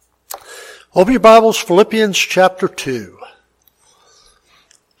Open your Bibles, Philippians chapter 2.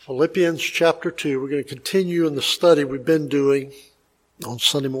 Philippians chapter 2. We're going to continue in the study we've been doing on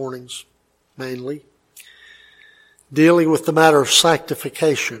Sunday mornings, mainly, dealing with the matter of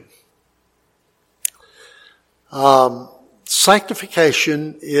sanctification.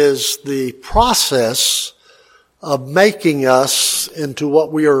 Sanctification is the process of making us into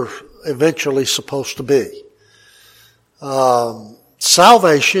what we are eventually supposed to be.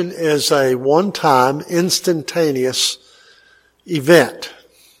 Salvation is a one-time, instantaneous event.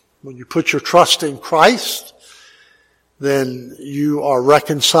 When you put your trust in Christ, then you are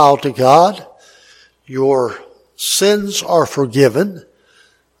reconciled to God. Your sins are forgiven,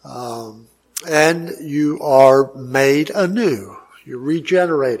 and you are made anew. You're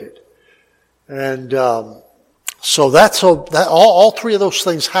regenerated. And so all three of those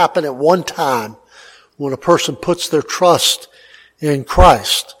things happen at one time when a person puts their trust in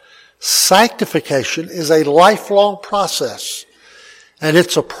Christ. Sanctification is a lifelong process. And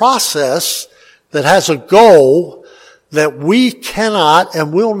it's a process that has a goal that we cannot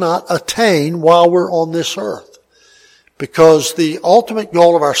and will not attain while we're on this earth. Because the ultimate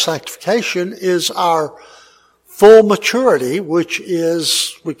goal of our sanctification is our full maturity, which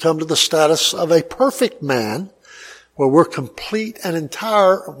is we come to the status of a perfect man, where we're complete and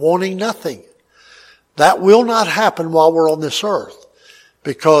entire, wanting nothing. That will not happen while we're on this earth.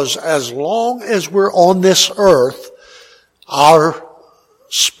 Because as long as we're on this earth, our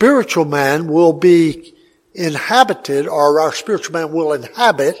spiritual man will be inhabited, or our spiritual man will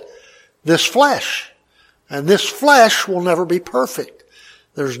inhabit this flesh. And this flesh will never be perfect.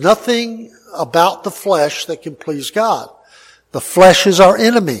 There's nothing about the flesh that can please God. The flesh is our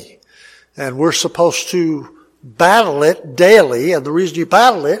enemy. And we're supposed to battle it daily. And the reason you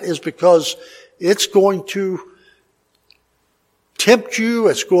battle it is because it's going to tempt you,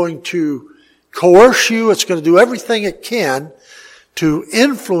 it's going to coerce you, it's going to do everything it can to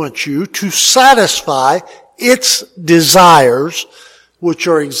influence you, to satisfy its desires, which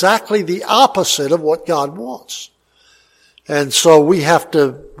are exactly the opposite of what God wants. And so we have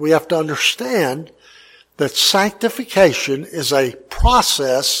to understand that sanctification is a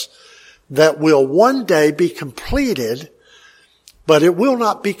process that will one day be completed, but it will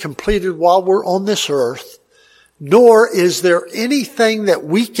not be completed while we're on this earth, nor is there anything that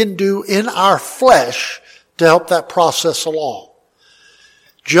we can do in our flesh to help that process along.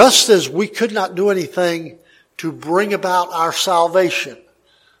 Just as we could not do anything to bring about our salvation.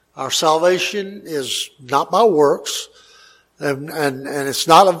 Our salvation is not by works, and it's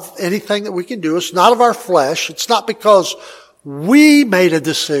not of anything that we can do. It's not of our flesh. It's not because we made a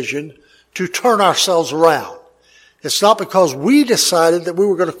decision to turn ourselves around. It's not because we decided that we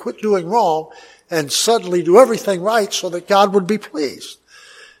were going to quit doing wrong and suddenly do everything right so that God would be pleased.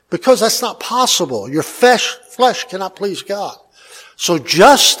 Because that's not possible. Your flesh cannot please God. So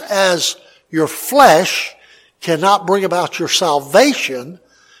just as your flesh cannot bring about your salvation,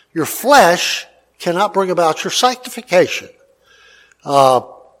 your flesh cannot bring about your sanctification.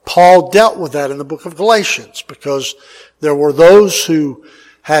 Paul dealt with that in the book of Galatians, because there were those who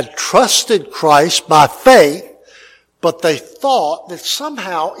had trusted Christ by faith, but they thought that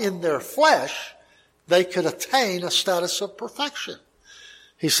somehow in their flesh they could attain a status of perfection.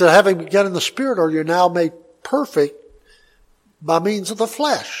 He said, having begun in the Spirit, are you now made perfect by means of the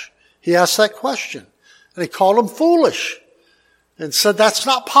flesh? He asked that question. And he called them foolish and said, that's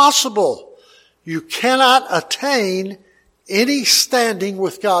not possible. You cannot attain any standing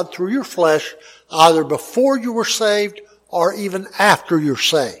with God through your flesh, either before you were saved or even after you're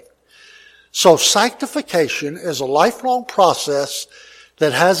saved. So sanctification is a lifelong process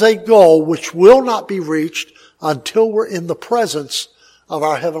that has a goal which will not be reached until we're in the presence of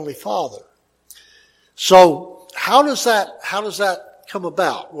our Heavenly Father. So how does that come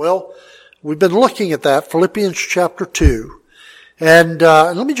about? Well, we've been looking at that, Philippians chapter 2. And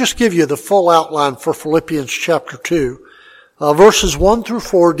let me just give you the full outline for Philippians chapter 2. Verses 1 through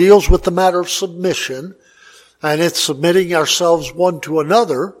 4 deals with the matter of submission, and it's submitting ourselves one to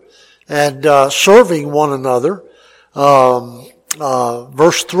another and serving one another.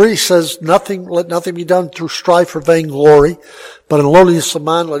 Verse 3 says, let nothing be done through strife or vainglory, but in lowliness of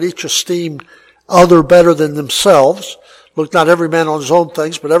mind let each esteem other better than themselves. Look not every man on his own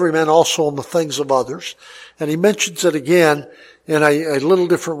things, but every man also on the things of others. And he mentions it again in a little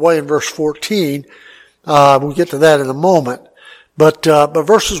different way in verse 14. We'll get to that in a moment. But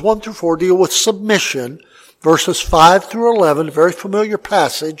verses 1 through 4 deal with submission. Verses 5 through 11, a very familiar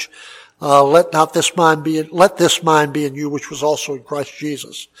passage, let this mind be in you, which was also in Christ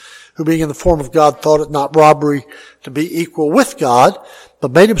Jesus, who being in the form of God thought it not robbery to be equal with God,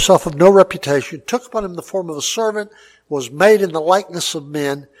 but made himself of no reputation, took upon him the form of a servant, was made in the likeness of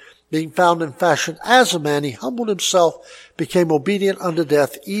men, being found in fashion as a man, he humbled himself, became obedient unto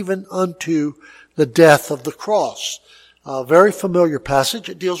death, even unto the death of the cross. A very familiar passage.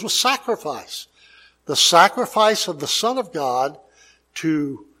 It deals with sacrifice. The sacrifice of the Son of God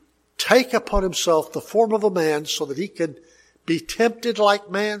to take upon himself the form of a man so that he could be tempted like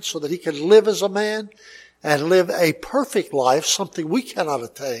man, so that he could live as a man and live a perfect life, something we cannot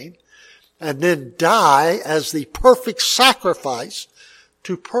attain, and then die as the perfect sacrifice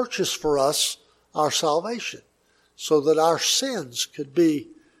to purchase for us our salvation so that our sins could be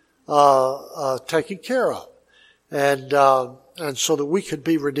taken care of and so that we could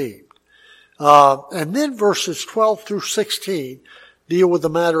be redeemed. And then verses 12 through 16 deal with the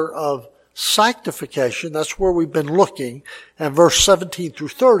matter of sanctification. That's where we've been looking. And verse 17 through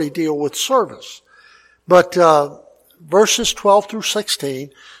 30 deal with service. But verses 12 through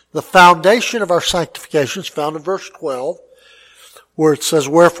 16, the foundation of our sanctification is found in verse 12, where it says,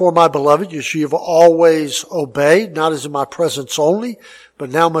 wherefore, my beloved, as ye have always obeyed, not as in my presence only, but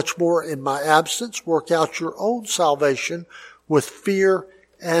now much more in my absence, work out your own salvation with fear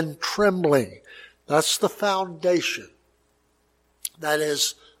and trembling. That's the foundation. That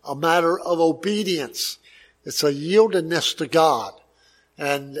is a matter of obedience. It's a yieldedness to God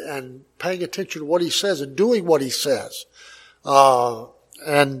and paying attention to what he says and doing what he says,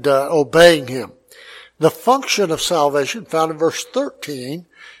 and obeying him. The function of salvation found in verse 13,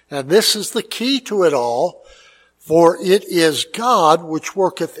 and this is the key to it all, for it is God which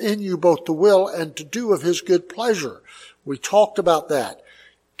worketh in you both to will and to do of his good pleasure. We talked about that.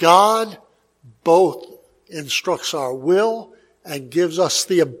 God both instructs our will and gives us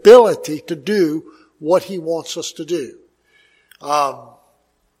the ability to do what he wants us to do. We'll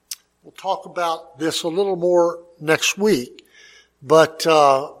talk about this a little more next week, but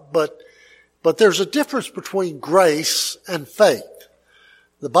there's a difference between grace and faith.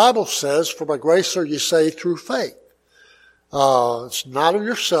 The Bible says, for by grace are ye saved through faith. It's not of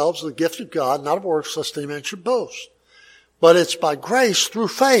yourselves, the gift of God, not of works, lest any man should boast. But it's by grace through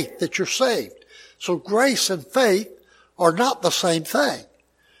faith that you're saved. So grace and faith are not the same thing.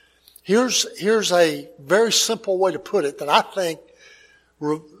 Here's a very simple way to put it that I think,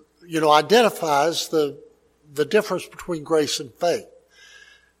 identifies the difference between grace and faith.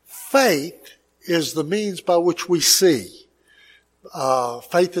 Faith is the means by which we see.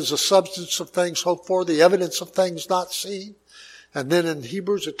 Faith is the substance of things hoped for, the evidence of things not seen. And then in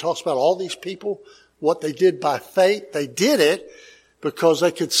Hebrews it talks about all these people, what they did by faith. They did it because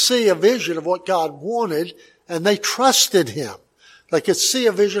they could see a vision of what God wanted and they trusted him. They could see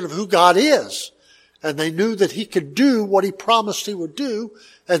a vision of who God is. And they knew that he could do what he promised he would do.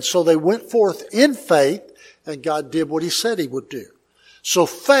 And so they went forth in faith and God did what he said he would do. So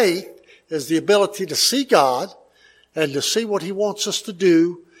faith is the ability to see God and to see what he wants us to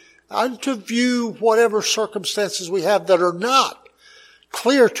do and to view whatever circumstances we have that are not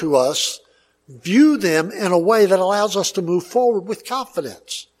clear to us, view them in a way that allows us to move forward with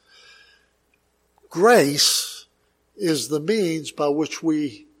confidence. Grace is the means by which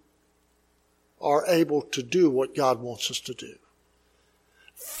we are able to do what God wants us to do.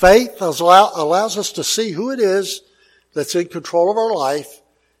 Faith allows us to see who it is that's in control of our life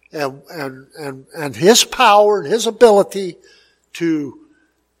and his power and his ability to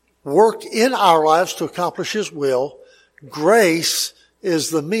work in our lives to accomplish his will. Grace is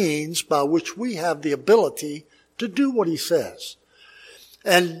the means by which we have the ability to do what he says.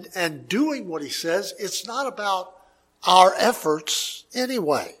 And doing what he says, it's not about our efforts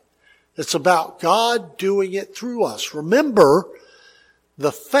anyway. It's about God doing it through us. Remember,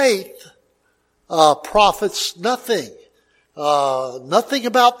 the faith profits nothing. Nothing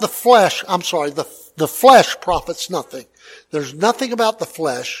about the flesh. The flesh profits nothing. There's nothing about the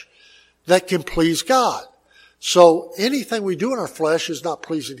flesh that can please God. So anything we do in our flesh is not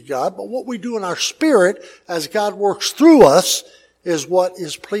pleasing to God, but what we do in our spirit as God works through us is what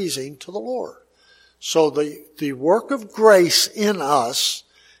is pleasing to the Lord. So the work of grace in us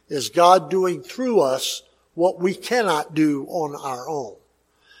is God doing through us what we cannot do on our own.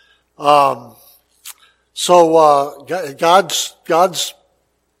 So God's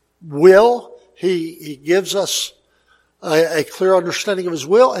will, He gives us a clear understanding of his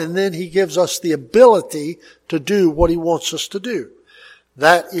will, and then he gives us the ability to do what he wants us to do.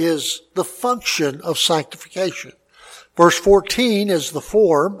 That is the function of sanctification. Verse 14 is the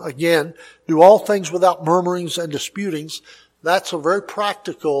form. Again, do all things without murmurings and disputings. That's a very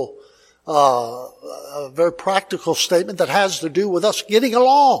practical a very practical statement that has to do with us getting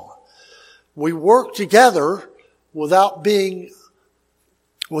along. We work together without being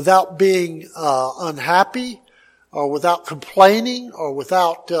unhappy, or without complaining, or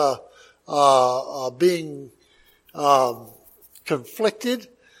without being conflicted.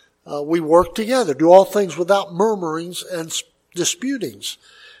 We work together. Do all things without murmurings and disputings.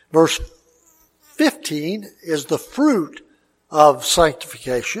 Verse 15 is the fruit of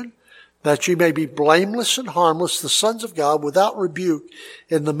sanctification, that ye may be blameless and harmless, the sons of God, without rebuke,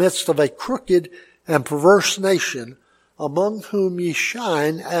 in the midst of a crooked and perverse nation, among whom ye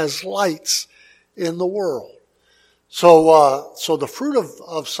shine as lights in the world. So the fruit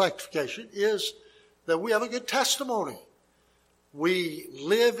of sanctification is that we have a good testimony. We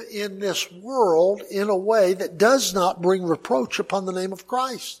live in this world in a way that does not bring reproach upon the name of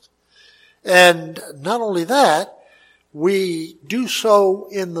Christ. And not only that, we do so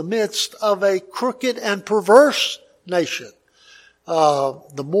in the midst of a crooked and perverse nation.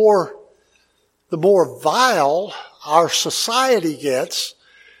 The more vile our society gets,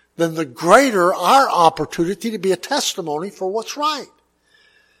 then the greater our opportunity to be a testimony for what's right.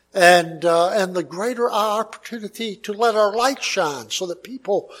 And the greater our opportunity to let our light shine so that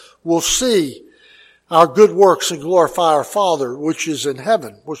people will see our good works and glorify our Father which is in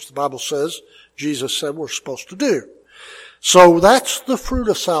heaven, which the Bible says, Jesus said we're supposed to do. So that's the fruit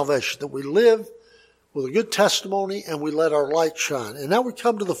of salvation, that we live with a good testimony and we let our light shine. And now we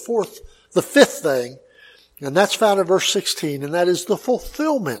come to the fifth thing, and that's found in verse 16, and that is the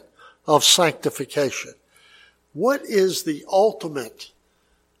fulfillment of sanctification. What is the ultimate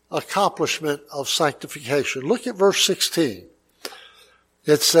accomplishment of sanctification? Look at verse 16.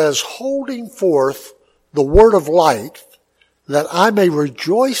 It says, holding forth the word of light, that I may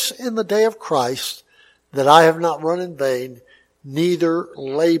rejoice in the day of Christ, that I have not run in vain, neither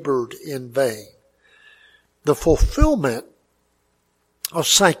labored in vain. The fulfillment of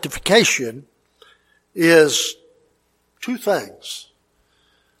sanctification is two things.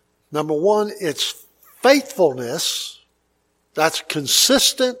 Number one, it's faithfulness. That's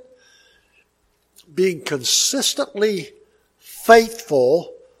consistent, being consistently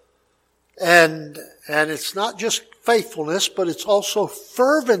faithful. And it's not just faithfulness, but it's also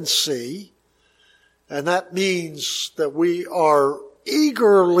fervency. And that means that we are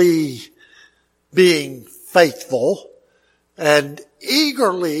eagerly being faithful and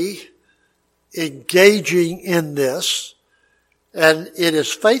eagerly engaging in this. And it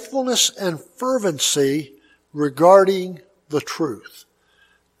is faithfulness and fervency regarding the truth.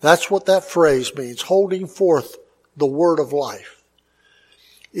 That's what that phrase means, holding forth the word of life.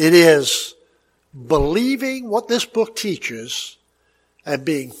 It is believing what this book teaches and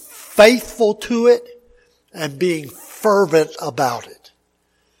being faithful to it and being fervent about it.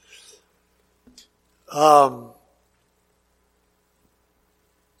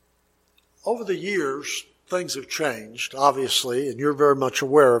 Over the years, things have changed, obviously, and you're very much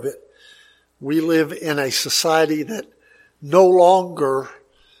aware of it. We live in a society that no longer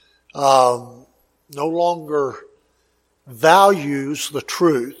values the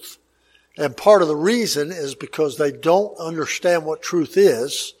truth. And part of the reason is because they don't understand what truth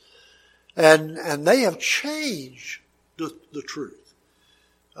is. And they have changed the truth.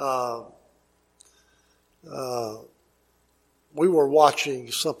 We were watching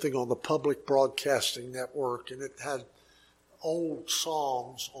something on the public broadcasting network, and it had old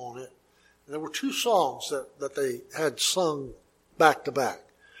songs on it. And there were two songs that they had sung back to back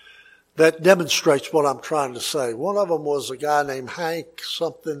that demonstrates what I'm trying to say. One of them was a guy named Hank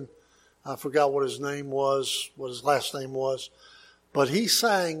something. I forgot what his name was, what his last name was. But he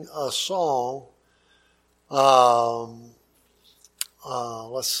sang a song, let's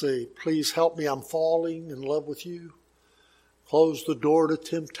see, please help me, I'm falling in love with you. Close the door to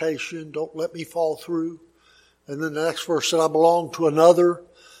temptation, don't let me fall through. And then the next verse said, I belong to another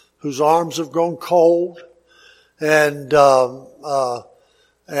whose arms have grown cold. And it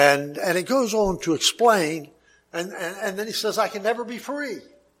goes on to explain, and then he says, I can never be free.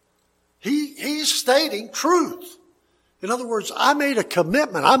 He's stating truth. In other words, I made a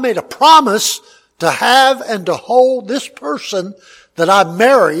commitment, I made a promise to have and to hold this person that I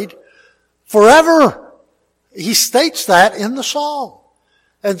married forever. He states that in the song.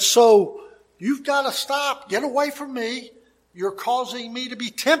 And so you've got to stop, get away from me. You're causing me to be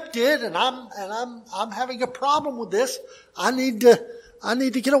tempted, and I'm having a problem with this. I need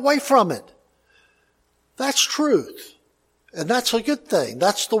to get away from it. That's truth. And that's a good thing.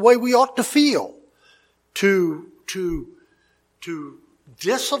 That's the way we ought to feel. To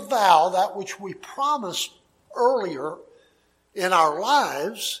disavow that which we promised earlier in our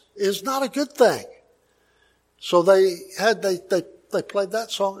lives is not a good thing. So they played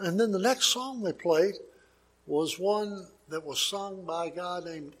that song, and then the next song they played was one that was sung by a guy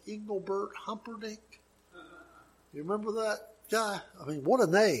named Engelbert Humperdinck. You remember that guy? I mean, what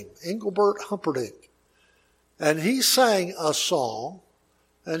a name, Engelbert Humperdinck. And he sang a song,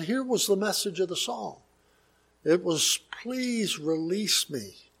 and here was the message of the song. It was, please release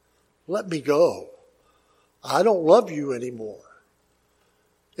me. Let me go. I don't love you anymore.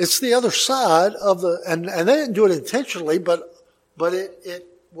 It's the other side of the, and they didn't do it intentionally, but it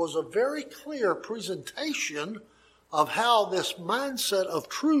was a very clear presentation of how this mindset of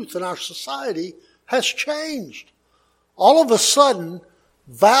truth in our society has changed. All of a sudden,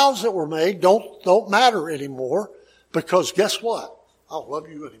 vows that were made don't matter anymore, because guess what? I don't love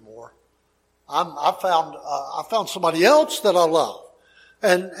you anymore. I found somebody else that I love,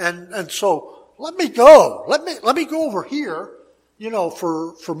 and so let me go. Let me go over here.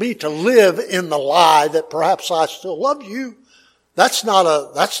 For me to live in the lie that perhaps I still love you, that's not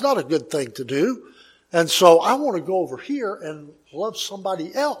a good thing to do. And so I want to go over here and love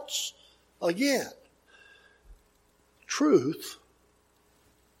somebody else again. Truth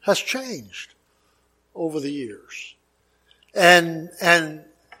has changed over the years. And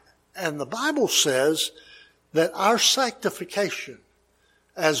the Bible says that our sanctification,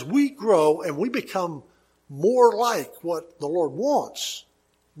 as we grow and we become more like what the Lord wants,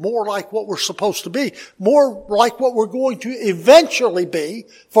 more like what we're supposed to be, more like what we're going to eventually be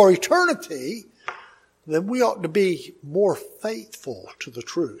for eternity, then we ought to be more faithful to the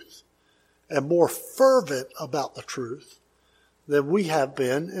truth and more fervent about the truth than we have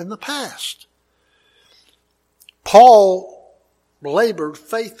been in the past. Paul labored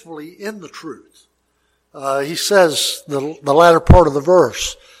faithfully in the truth. He says, the latter part of the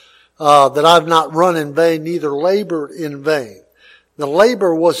verse, that I've not run in vain, neither labored in vain. The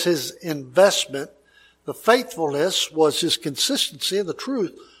labor was his investment. The faithfulness was his consistency, and the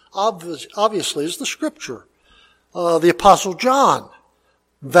truth, obviously, is the Scripture. The Apostle John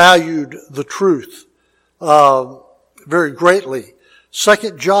valued the truth very greatly.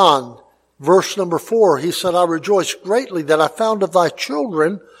 2 John, verse number 4, he said, I rejoice greatly that I found of thy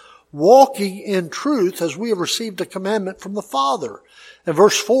children walking in truth as we have received a commandment from the Father. And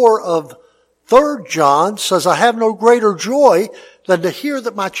verse 4 of 3 John says, I have no greater joy than to hear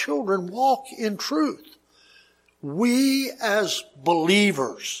that my children walk in truth. We as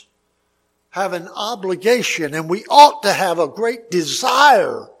believers have an obligation, and we ought to have a great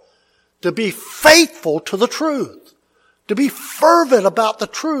desire to be faithful to the truth, to be fervent about the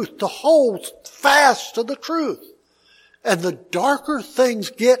truth, to hold fast to the truth. And the darker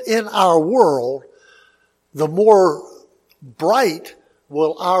things get in our world, the more bright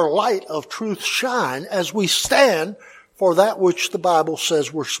will our light of truth shine as we stand for that which the Bible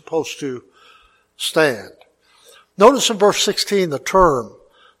says we're supposed to stand. Notice in verse 16 the term,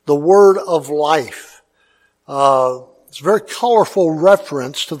 the word of life. It's a very colorful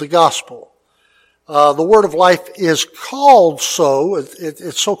reference to the gospel. The word of life is called so,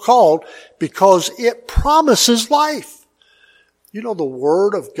 it's so called because it promises life. You know, the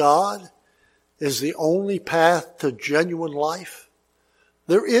Word of God is the only path to genuine life.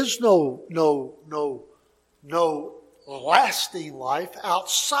 There is no lasting life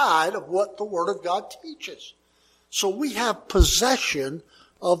outside of what the Word of God teaches. So we have possession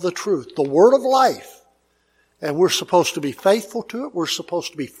of the truth, the Word of life. And we're supposed to be faithful to it. We're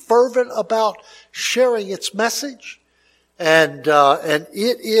supposed to be fervent about sharing its message. And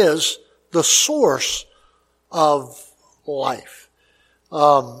it is the source of life.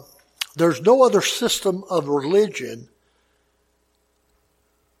 There's no other system of religion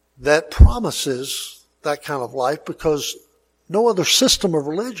that promises that kind of life, because no other system of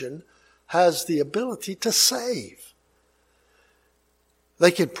religion has the ability to save.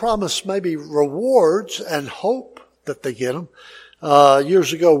 They can promise maybe rewards and hope that they get them.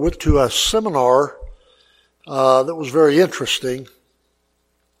 Years ago, I went to a seminar that was very interesting.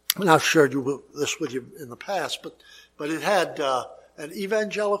 And I've shared this with you in the past, but it had an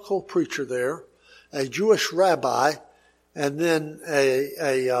evangelical preacher there, a Jewish rabbi, and then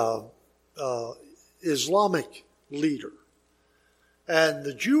a Islamic leader. And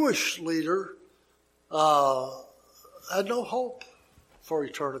the Jewish leader had no hope for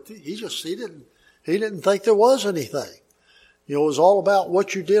eternity. He didn't think there was anything. You know, it was all about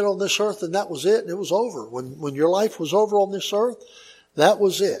what you did on this earth, and that was it, and it was over. When your life was over on this earth, that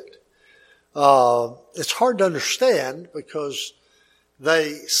was it. It's hard to understand, because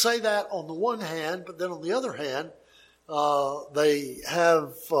they say that on the one hand, but then on the other hand, they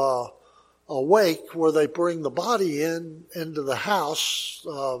have a a wake where they bring the body into the house,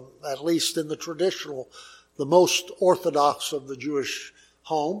 at least in the traditional, the most orthodox of the Jewish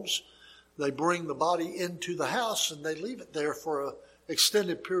homes. They bring the body into the house and they leave it there for an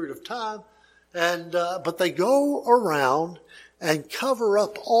extended period of time. But they go around and cover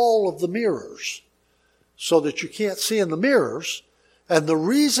up all of the mirrors so that you can't see in the mirrors. And the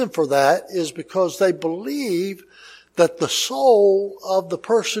reason for that is because they believe that the soul of the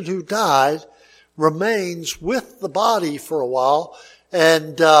person who died remains with the body for a while,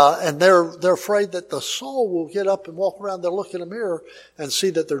 and they're afraid that the soul will get up and walk around there, look in a mirror, and see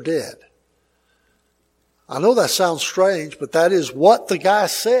that they're dead. I know that sounds strange, but that is what the guy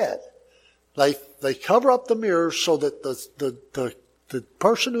said. They cover up the mirrors so that the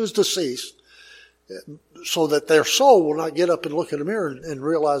person who is deceased, so that their soul will not get up and look in the mirror and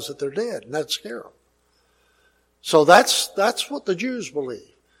realize that they're dead, and that'd scare them. So that's what the Jews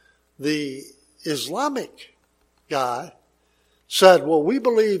believe. The Islamic guy said, well, we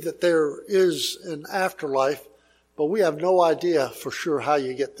believe that there is an afterlife, but we have no idea for sure how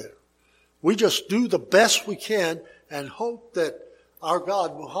you get there. We just do the best we can and hope that our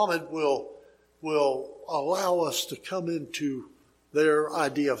God, Muhammad, will allow us to come into their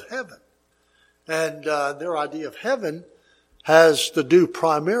idea of heaven. And their idea of heaven has to do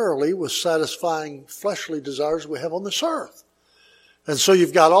primarily with satisfying fleshly desires we have on this earth. And so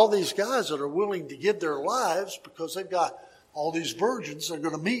you've got all these guys that are willing to give their lives because they've got all these virgins they're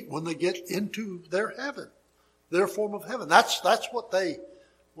going to meet when they get into their heaven, their form of heaven. That's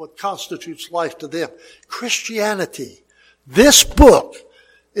what constitutes life to them. Christianity, this book,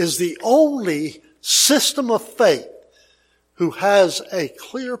 is the only system of faith who has a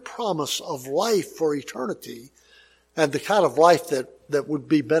clear promise of life for eternity and the kind of life that would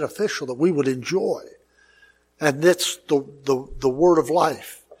be beneficial, that we would enjoy. And that's the word of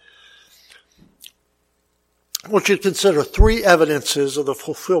life. I want you to consider 3 evidences of the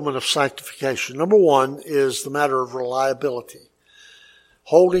fulfillment of sanctification. Number 1 is the matter of reliability.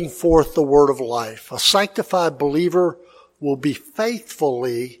 Holding forth the word of life. A sanctified believer will be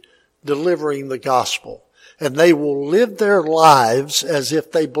faithfully delivering the gospel. And they will live their lives as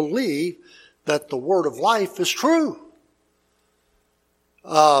if they believe that the word of life is true.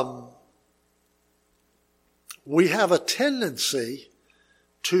 We have a tendency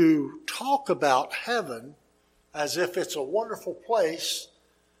to talk about heaven as if it's a wonderful place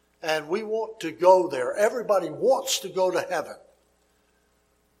and we want to go there. Everybody wants to go to heaven.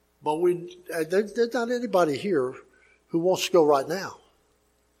 But there's not anybody here who wants to go right now.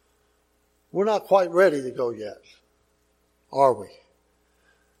 We're not quite ready to go yet, are we?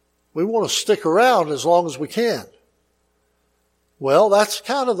 We want to stick around as long as we can. Well, that's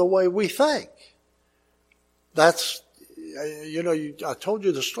kind of the way we think. I told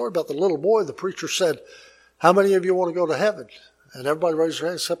you the story about the little boy. The preacher said, how many of you want to go to heaven? And everybody raised their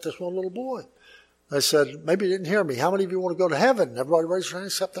hand except this one little boy. They said, maybe you didn't hear me. How many of you want to go to heaven? And everybody raised their hand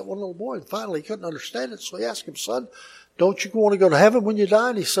except that one little boy. And finally he couldn't understand it. So he asked him, son, don't you want to go to heaven when you die?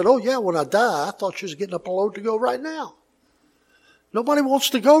 And he said, oh yeah, when I die, I thought you was getting up a load to go right now. Nobody wants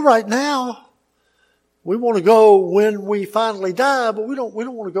to go right now. We want to go when we finally die, but we don't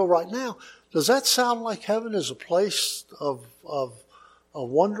want to go right now. Does that sound like heaven is a place of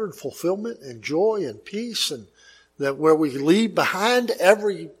wonder and fulfillment and joy and peace, and that where we leave behind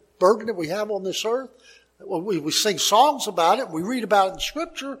every burden that we have on this earth? We sing songs about it, we read about it in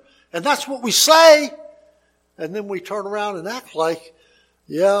Scripture, and that's what we say. And then we turn around and act like,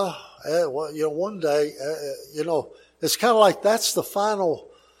 one day, it's kind of like that's the final.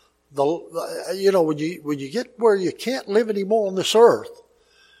 When you get where you can't live anymore on this earth,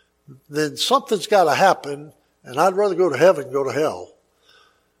 then something's got to happen, and I'd rather go to heaven than go to hell.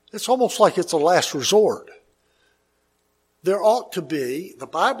 It's almost like it's a last resort. There ought to be, the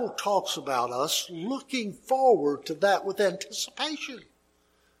Bible talks about us looking forward to that with anticipation,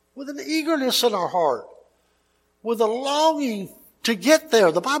 with an eagerness in our heart, with a longing to get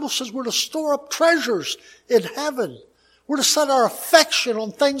there. The Bible says we're to store up treasures in heaven. We're to set our affection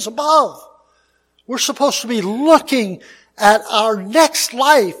on things above. We're supposed to be looking at our next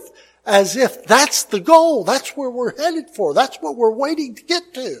life as if that's the goal. That's where we're headed for. That's what we're waiting to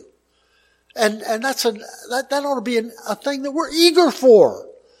get to. And that ought to be a thing that we're eager for.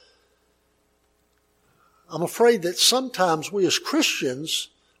 I'm afraid that sometimes we as Christians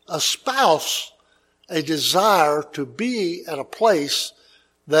espouse a desire to be at a place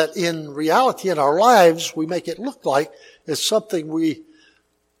that in reality in our lives we make it look like it's something we're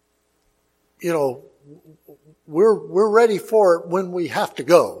ready for it when we have to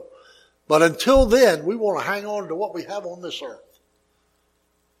go. But until then, we want to hang on to what we have on this earth.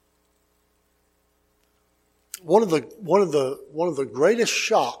 one of the greatest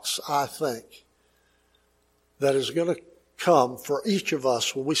shocks, I think, that is going to come for each of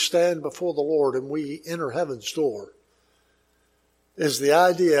us when we stand before the Lord and we enter heaven's door is the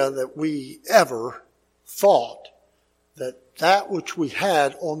idea that we ever thought that which we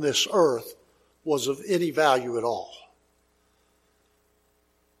had on this earth was of any value at all.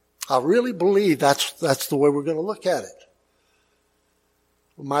 I really believe that's the way we're going to look at it.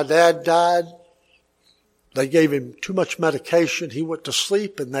 When my dad died, they gave him too much medication. He went to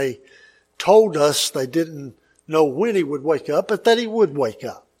sleep, and they told us they didn't know when he would wake up, but that he would wake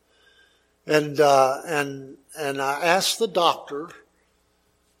up. And I asked the doctor,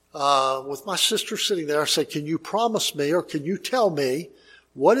 with my sister sitting there, I said, can you promise me, or can you tell me,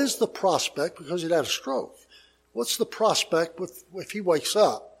 what is the prospect, because he'd had a stroke, what's the prospect if he wakes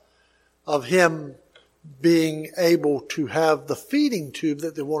up of him being able to have the feeding tube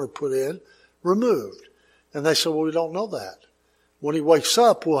that they want to put in removed? And they said, well, we don't know that. When he wakes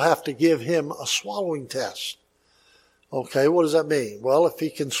up, we'll have to give him a swallowing test. Okay, what does that mean? Well, if he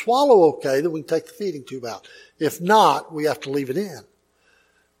can swallow okay, then we can take the feeding tube out. If not, we have to leave it in.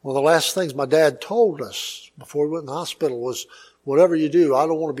 One of the last things my dad told us before we went in the hospital was, whatever you do, I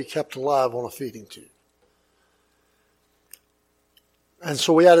don't want to be kept alive on a feeding tube. And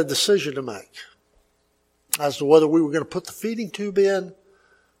so we had a decision to make as to whether we were going to put the feeding tube in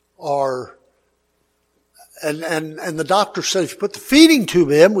or... And the doctor said if you put the feeding tube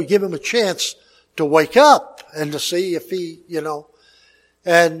in, we give him a chance to wake up and to see if he,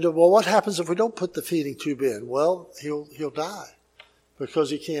 And, well, what happens if we don't put the feeding tube in? Well, he'll die because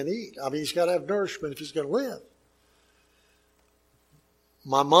he can't eat. I mean, he's got to have nourishment if he's going to live.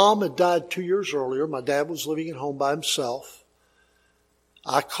 My mom had died 2 years earlier. My dad was living at home by himself.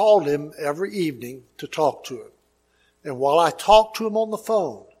 I called him every evening to talk to him. And while I talked to him on the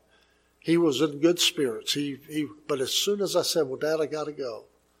phone, he was in good spirits. But as soon as I said, well, Dad, I got to go,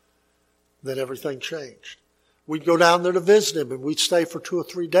 then everything changed. We'd go down there to visit him, and we'd stay for 2 or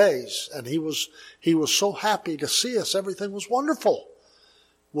 3 days. And he was so happy to see us. Everything was wonderful.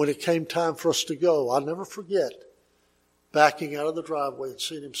 When it came time for us to go, I'll never forget backing out of the driveway and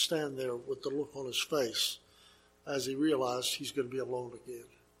seeing him stand there with the look on his face as he realized he's going to be alone again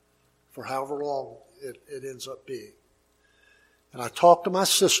for however long it ends up being. And I talked to my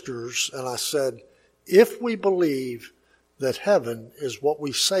sisters and I said, if we believe that heaven is what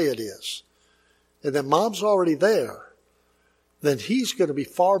we say it is, and that Mom's already there, then he's going to be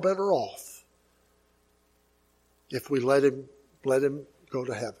far better off if we let him go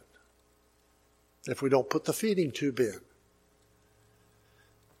to heaven. If we don't put the feeding tube in.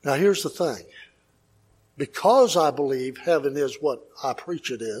 Now here's the thing. Because I believe heaven is what I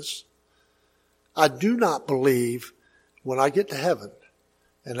preach it is, I do not believe when I get to heaven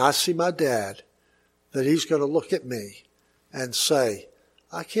and I see my dad, that he's going to look at me and say,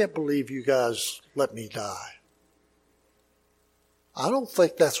 I can't believe you guys let me die. I don't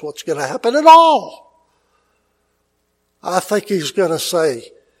think that's what's going to happen at all. I think he's going to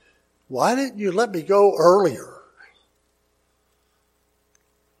say, why didn't you let me go earlier?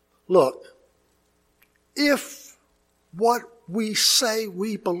 Look, if what we say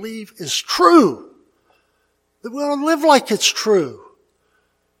we believe is true, then we ought to live like it's true.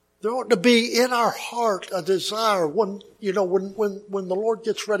 There ought to be in our heart a desire when the Lord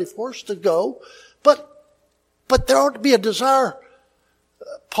gets ready for us to go. But there ought to be a desire.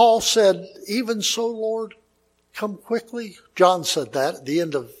 Paul said, even so, Lord, come quickly. John said that at the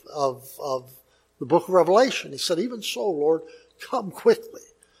end of the book of Revelation. He said, even so, Lord, come quickly.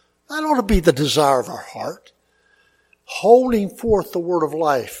 That ought to be the desire of our heart. Holding forth the word of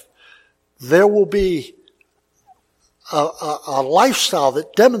life. There will be a lifestyle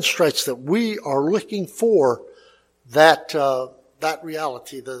that demonstrates that we are looking for that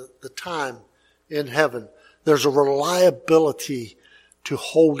reality, the time in heaven. There's a reliability to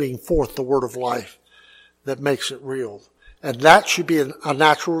holding forth the word of life that makes it real. And that should be a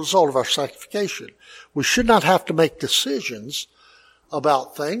natural result of our sanctification. We should not have to make decisions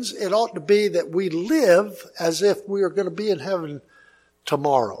about things. It ought to be that we live as if we are going to be in heaven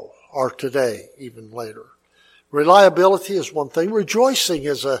tomorrow or today, even later. Reliability is one thing. Rejoicing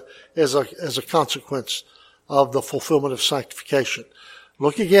is a consequence of the fulfillment of sanctification.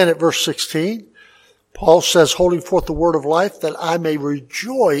 Look again at verse 16. Paul says, holding forth the word of life, that I may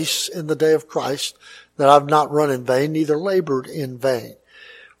rejoice in the day of Christ, that I have not run in vain, neither labored in vain.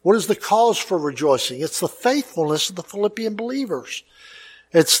 What is the cause for rejoicing? It's the faithfulness of the Philippian believers.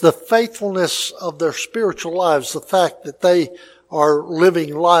 It's the faithfulness of their spiritual lives, the fact that they are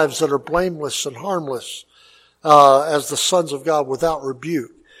living lives that are blameless and harmless, as the sons of God without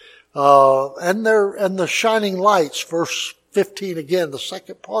rebuke. And the shining lights, verse 15 again, the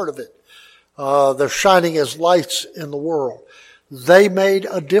second part of it. They're shining as lights in the world. They made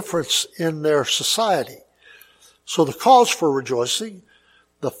a difference in their society. So the cause for rejoicing,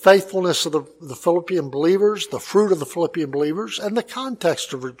 the faithfulness of the Philippian believers, the fruit of the Philippian believers, and the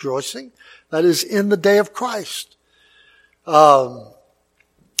context of rejoicing, that is in the day of Christ.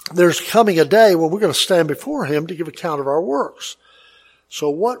 There's coming a day when we're going to stand before Him to give account of our works. So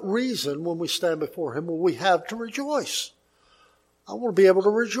what reason, when we stand before Him, will we have to rejoice? I want to be able to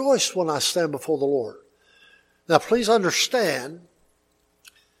rejoice when I stand before the Lord. Now, please understand,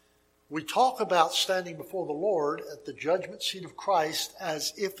 we talk about standing before the Lord at the judgment seat of Christ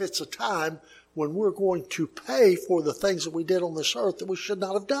as if it's a time when we're going to pay for the things that we did on this earth that we should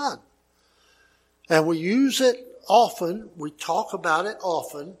not have done. And we use it often, we talk about it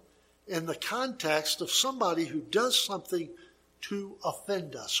often in the context of somebody who does something to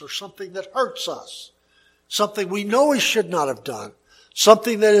offend us or something that hurts us, something we know he should not have done,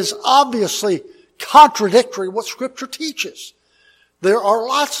 something that is obviously contradictory to what Scripture teaches. There are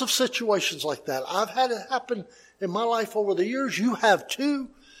lots of situations like that. I've had it happen in my life over the years. You have too.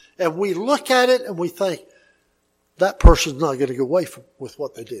 And we look at it and we think, that person's not going to get away with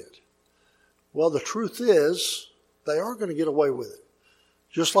what they did. Well, the truth is, they are going to get away with it.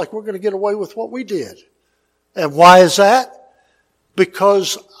 Just like we're going to get away with what we did. And why is that?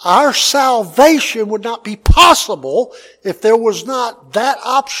 Because our salvation would not be possible if there was not that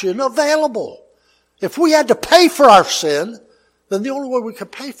option available. If we had to pay for our sin, then the only way we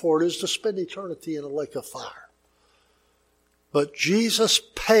could pay for it is to spend eternity in a lake of fire. But Jesus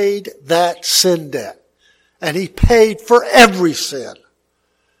paid that sin debt. And He paid for every sin.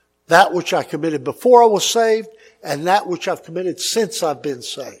 That which I committed before I was saved, and that which I've committed since I've been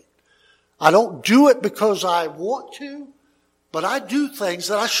saved. I don't do it because I want to, but I do things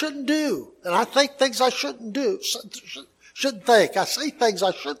that I shouldn't do. And I think things I shouldn't do. Shouldn't think. I say things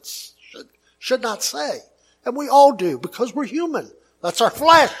I should not say. And we all do because we're human. That's our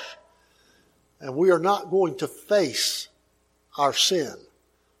flesh. And we are not going to face our sin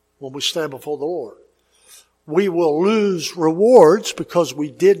when we stand before the Lord. We will lose rewards because we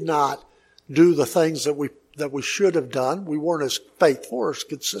did not do the things that we should have done. We weren't as faithful or as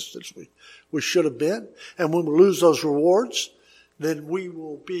consistent as we should have been. And when we lose those rewards, then we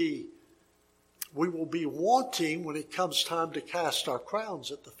will be wanting when it comes time to cast our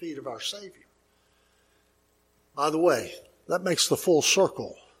crowns at the feet of our Savior. By the way, that makes the full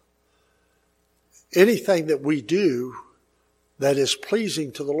circle. Anything that we do that is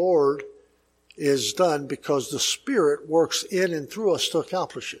pleasing to the Lord is done because the Spirit works in and through us to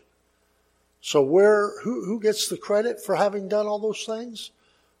accomplish it. So who gets the credit for having done all those things?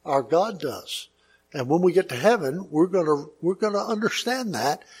 Our God does. And when we get to heaven, we're gonna understand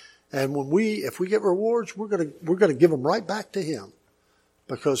that. And if we get rewards, we're gonna give them right back to Him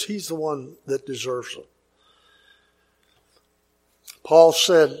because He's the one that deserves them. Paul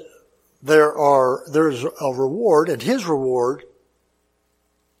said there's a reward, and his reward,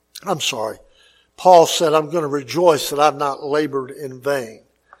 Paul said, I'm going to rejoice that I've not labored in vain.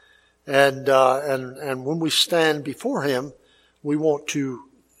 And when we stand before Him, we want to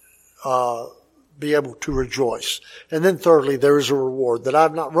be able to rejoice. And then thirdly, there is a reward, that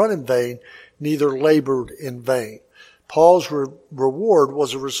I've not run in vain, neither labored in vain. Paul's reward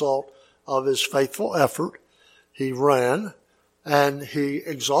was a result of his faithful effort. He ran, and he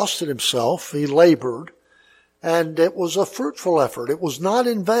exhausted himself, he labored, and it was a fruitful effort. It was not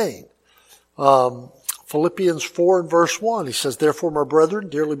in vain. Philippians 4 and verse 1, he says, therefore, my brethren,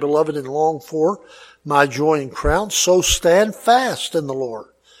 dearly beloved and longed for, my joy and crown, so stand fast in the Lord,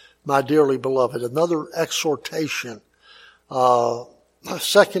 my dearly beloved. Another exhortation. 2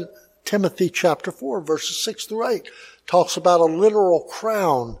 Timothy chapter 4, verses 6 through 8, talks about a literal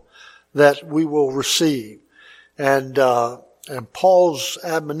crown that we will receive. And Paul's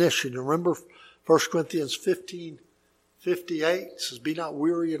admonition, you remember 1 Corinthians 15:58 says, be not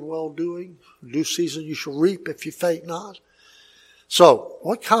weary in well-doing. In due season you shall reap if you faint not. So,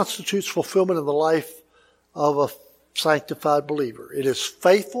 what constitutes fulfillment in the life of a sanctified believer? It is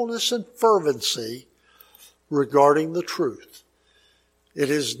faithfulness and fervency regarding the truth. It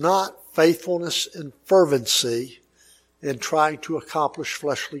is not faithfulness and fervency in trying to accomplish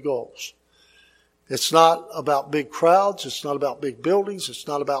fleshly goals. It's not about big crowds. It's not about big buildings. It's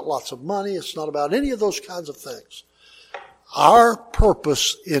not about lots of money. It's not about any of those kinds of things. Our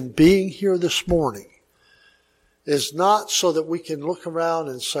purpose in being here this morning is not so that we can look around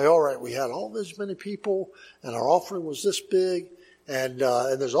and say, all right, we had all this many people and our offering was this big and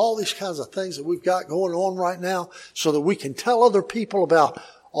there's all these kinds of things that we've got going on right now so that we can tell other people about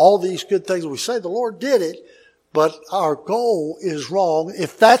all these good things. We say the Lord did it, but our goal is wrong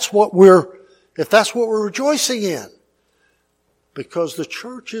if that's what we're rejoicing in. Because the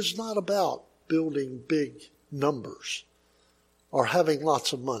church is not about building big numbers or having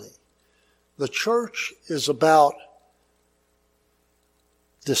lots of money. The church is about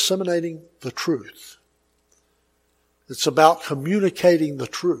disseminating the truth. It's about communicating the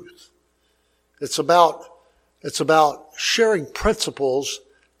truth. It's about sharing principles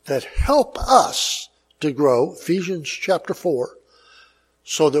that help us to grow, Ephesians chapter 4,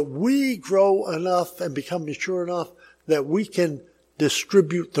 so that we grow enough and become mature enough that we can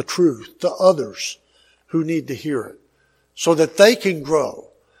distribute the truth to others who need to hear it, so that they can grow,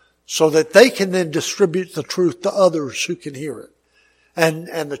 so that they can then distribute the truth to others who can hear it.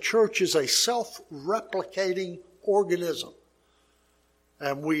 And the church is a self-replicating organism.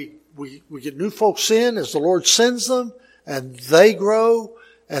 And we get new folks in as the Lord sends them, and they grow,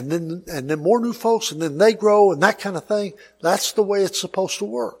 and then more new folks, and then they grow, and that kind of thing. That's the way it's supposed to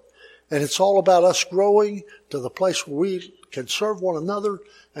work. And it's all about us growing to the place where we can serve one another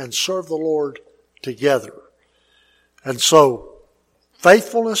and serve the Lord together. And so,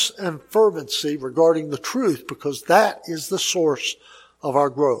 faithfulness and fervency regarding the truth, because that is the source of our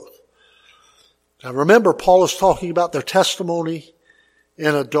growth. Now remember, Paul is talking about their testimony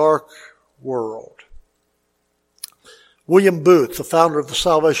in a dark world. William Booth, the founder of the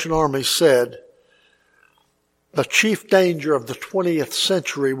Salvation Army, said, the chief danger of the 20th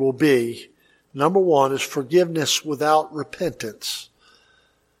century will be, number one, is forgiveness without repentance.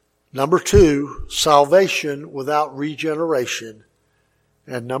 Number two, salvation without regeneration.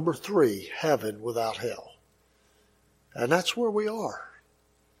 And number three, heaven without hell. And that's where we are.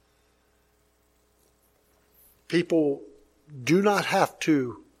 People do not have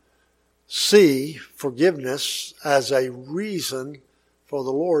to see forgiveness as a reason for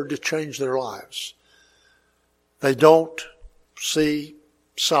the Lord to change their lives. They don't see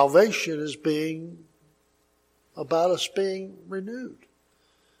salvation as being about us being renewed.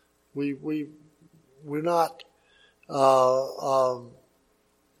 We're not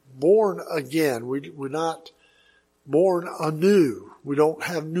born again. We're not born anew. We don't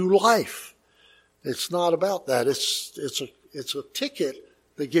have new life. It's not about that. It's a ticket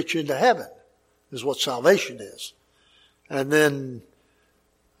that gets you into heaven, is what salvation is. And then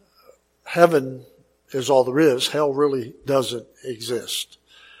heaven is all there is. Hell really doesn't exist.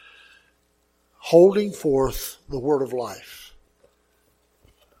 Holding forth the word of life.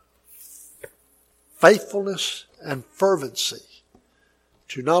 Faithfulness and fervency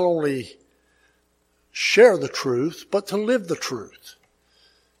to not only share the truth, but to live the truth.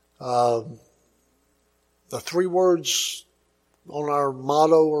 The three words on our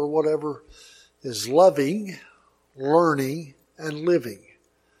motto or whatever is loving, learning, and living.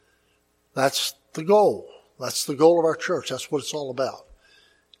 That's the goal. That's the goal of our church. That's what it's all about.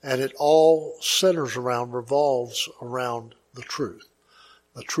 And it all revolves around the truth.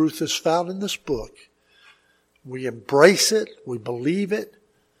 The truth is found in this book. We embrace it. We believe it.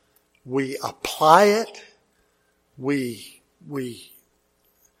 We apply it. We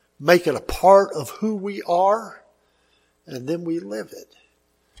make it a part of who we are, and then we live it.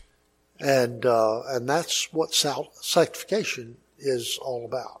 And that's what sanctification is all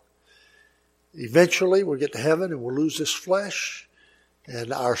about. Eventually we'll get to heaven and we'll lose this flesh,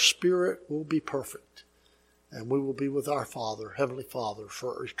 and our spirit will be perfect. And we will be with our Father, Heavenly Father,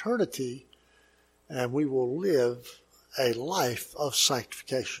 for eternity, and we will live a life of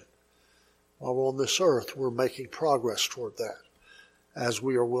sanctification. While we're on this earth, we're making progress toward that as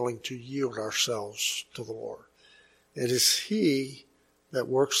we are willing to yield ourselves to the Lord. It is He that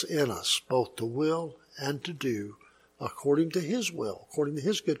works in us, both to will and to do, according to His will, according to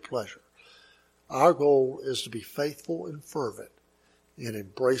His good pleasure. Our goal is to be faithful and fervent in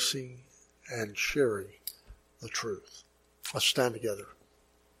embracing and sharing the truth. Let's stand together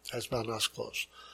as my eyes close.